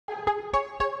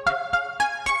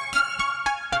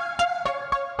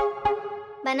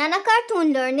Banana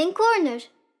Cartoon Learning Corner.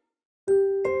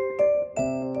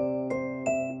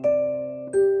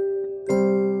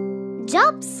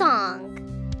 Job Song.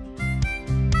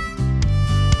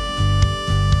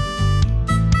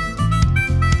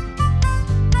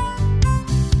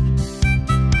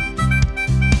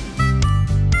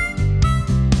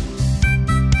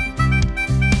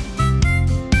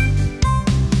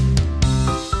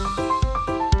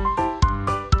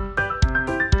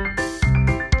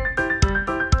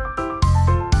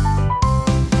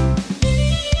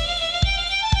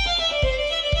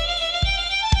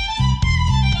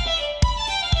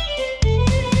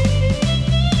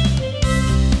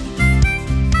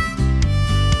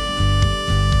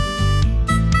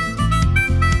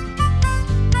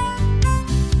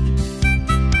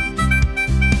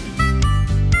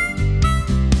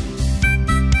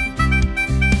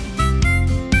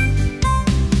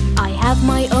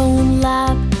 My own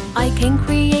lab, I can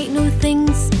create new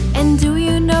things. And do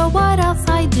you know what else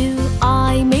I do?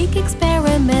 I make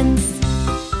experiments.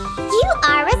 You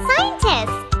are a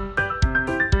scientist.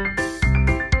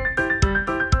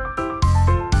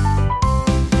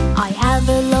 I have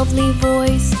a lovely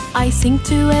voice, I sing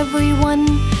to everyone.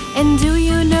 And do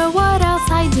you know what else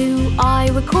I do? I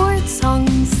record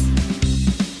songs.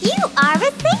 You are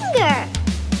a singer.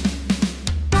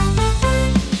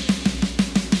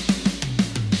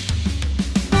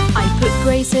 Put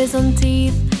braces on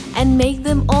teeth and make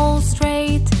them all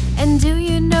straight. And do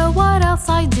you know what else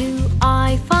I do?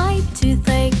 I fight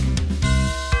toothache.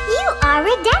 You are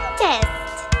a dentist.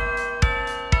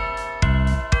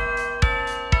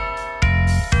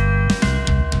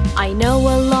 I know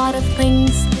a lot of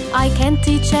things I can't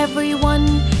teach everyone.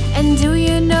 And do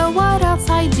you know what else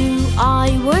I do?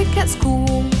 I work at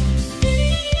school.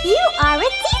 You are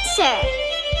a teacher.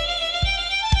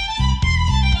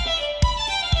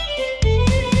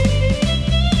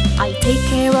 I take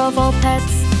care of all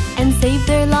pets and save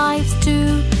their lives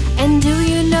too. And do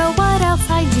you know what else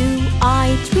I do?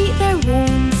 I treat their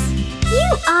wounds.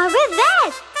 You are a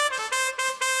vet.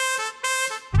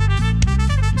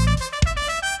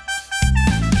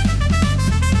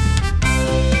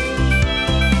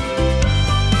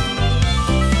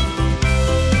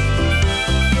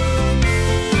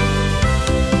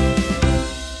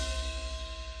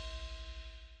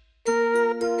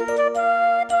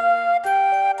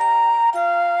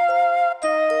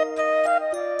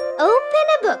 Open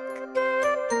a book.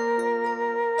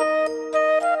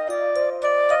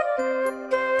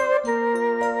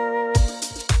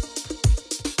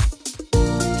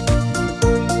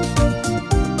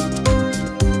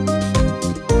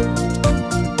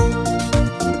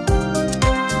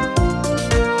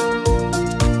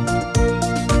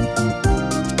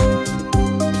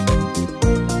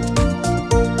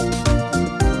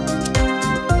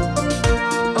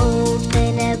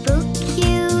 Open a book,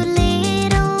 you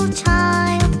little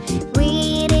child.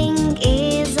 Reading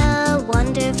is a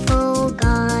wonderful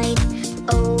guide.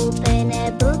 Open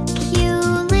a book, you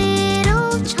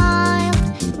little child.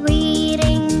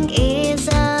 Reading is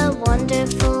a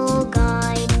wonderful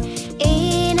guide.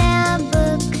 In a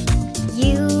book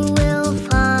you will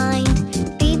find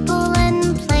people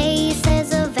and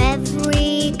places of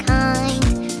every kind.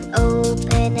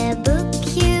 Open a book,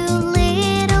 you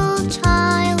little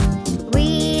child.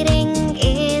 Reading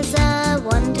is a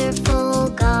wonderful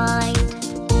guide.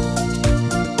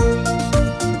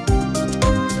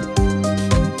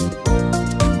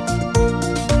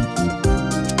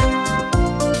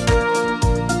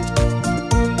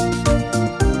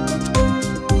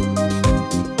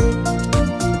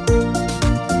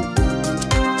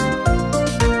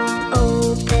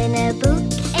 Open a book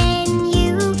and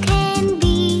you can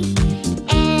be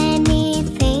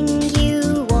anything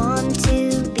you want to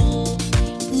be.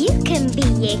 You can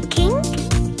be a king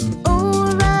or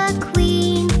a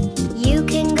queen. You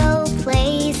can go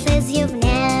places you've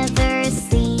never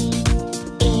seen.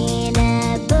 In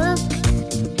a book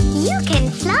you can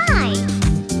fly.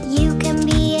 You can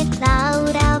be a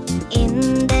cloud up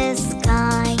in the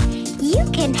sky. You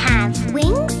can have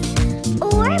wings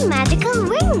or magical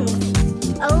rings.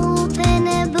 Open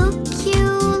a book, you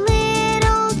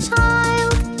little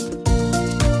child.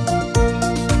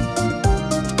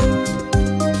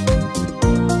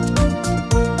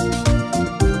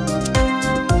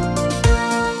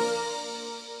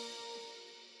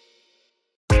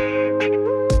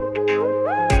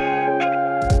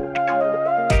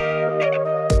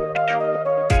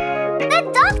 The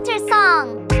Doctor Song.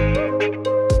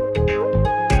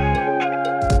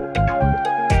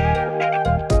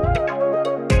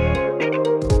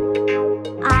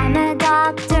 I'm a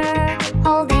doctor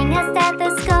holding a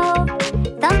stethoscope,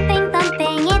 thumping,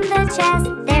 thumping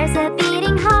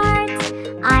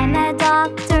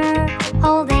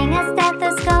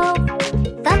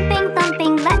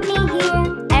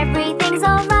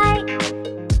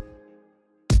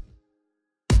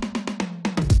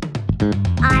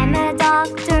I'm a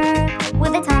doctor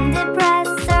with a tongue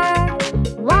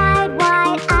depressor. Wide,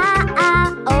 wide, ah,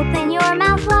 ah, open your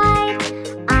mouth wide.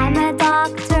 I'm a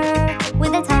doctor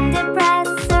with a tongue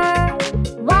depressor.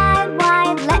 Wide,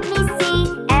 wide, let me see,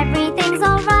 everything's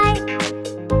alright.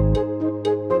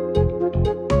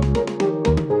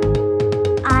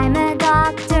 I'm a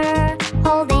doctor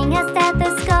holding a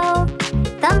stethoscope.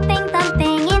 Thumping,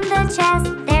 thumping in the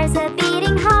chest, there's a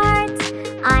beating heart.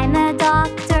 I'm a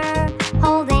doctor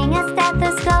holding a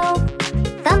stethoscope.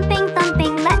 Thumping,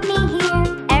 thumping, let me hear,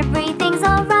 everything's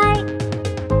alright.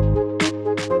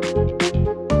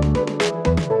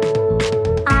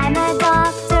 I'm a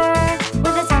doctor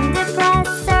with a tongue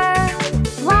depressor.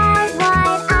 Wide,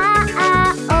 wide, ah,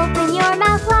 ah, open your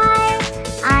mouth wide.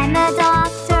 I'm a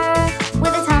doctor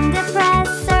with a tongue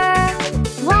depressor.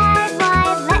 Wide,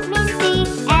 wide, let me see,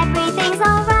 everything's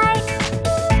alright.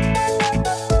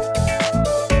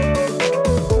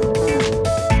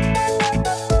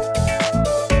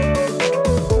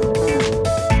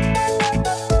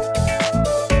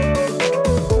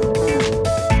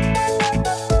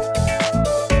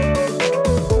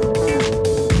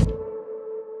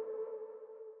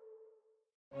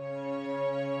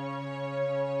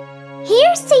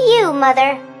 Here's to you,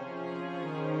 Mother.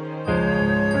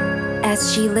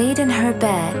 As she laid in her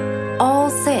bed, all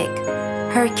sick,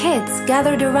 her kids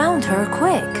gathered around her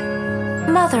quick.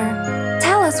 "Mother,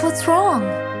 tell us what's wrong."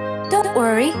 "Don't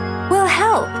worry, we'll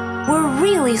help. We're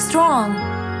really strong."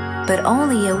 But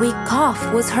only a weak cough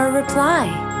was her reply.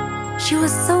 She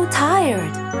was so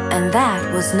tired, and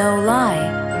that was no lie.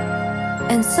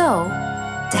 And so,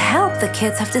 to help, the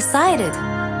kids have decided,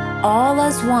 all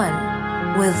as one,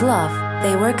 with love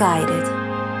they were guided.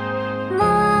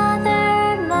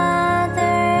 Mother,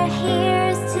 Mother,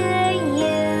 here's to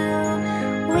you.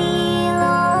 We'll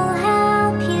all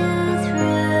help you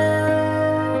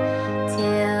through.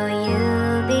 Till you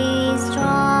be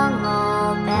strong,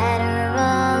 all better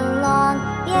along.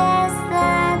 Yes,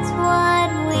 that's what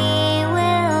we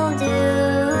will do.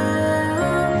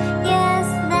 Yes,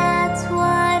 that's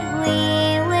what we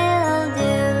will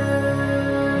do.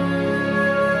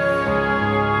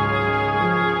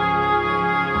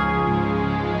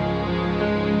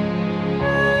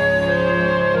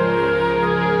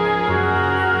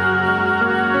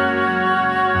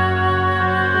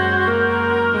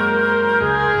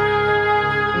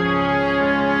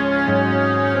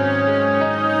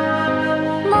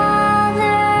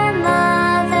 Mother,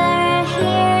 Mother,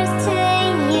 here's to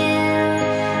you.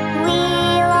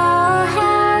 We'll all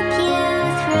help you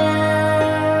through.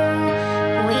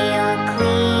 We'll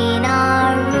clean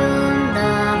our room,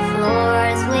 the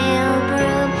floors will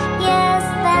broom. Yes,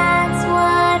 that's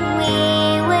what we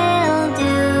will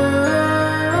do.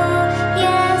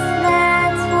 Yes,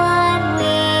 that's what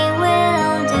we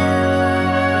will do.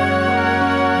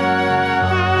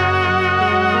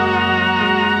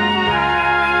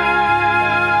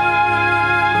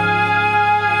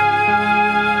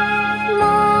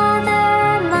 Mother,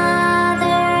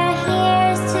 Mother,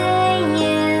 here's to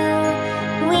you.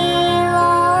 We'll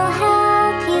all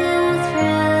help you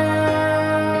through.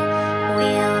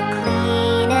 We'll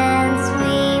clean and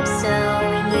sweep so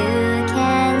you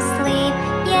can sleep.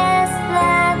 Yes,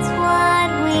 that's what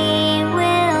we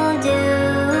will do.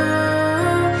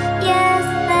 Yes,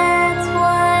 that's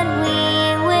what we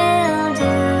will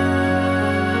do.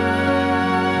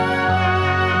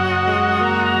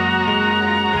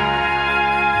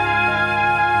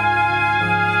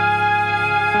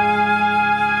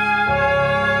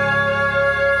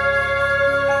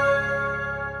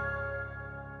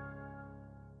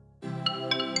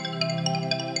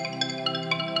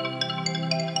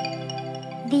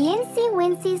 The Incy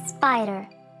Wincy Spider.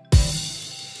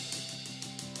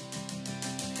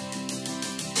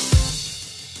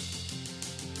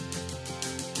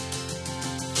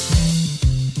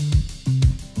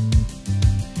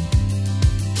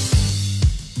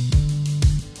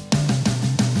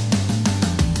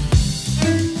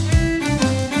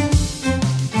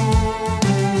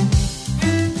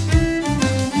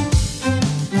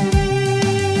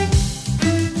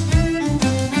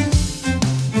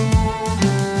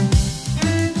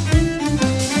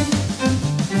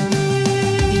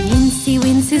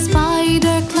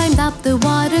 Spider climbed up the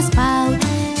water spout.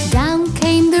 Down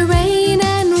came the rain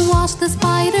and washed the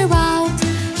spider out.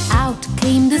 Out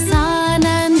came the sun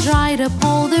and dried up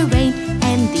all the rain.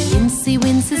 And the Incy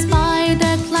Wincy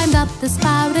Spider climbed up the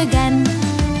spout again.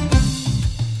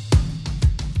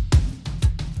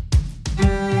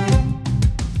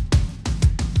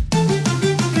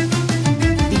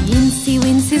 The Incy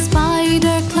Wincy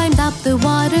Spider climbed up the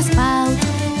water spout.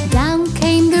 Down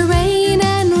came the rain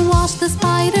and washed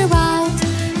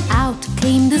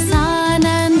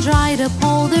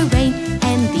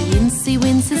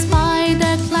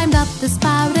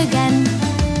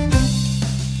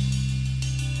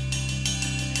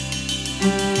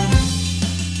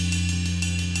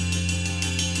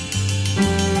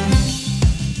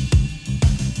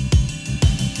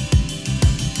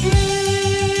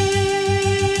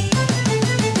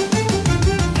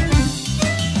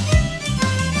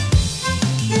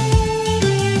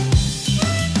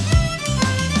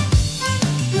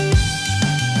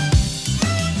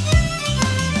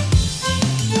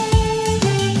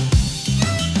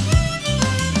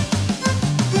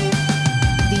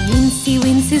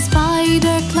wincy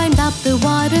spider climbed up the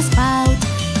water spout.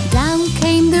 Down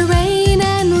came the rain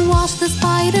and washed the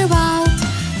spider out.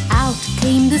 Out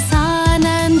came the sun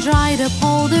and dried up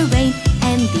all the rain.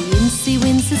 And the incy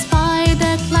wincy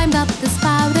spider climbed up the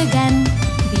spout again.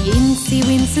 The incy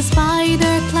wincy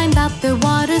spider climbed up the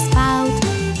water spout.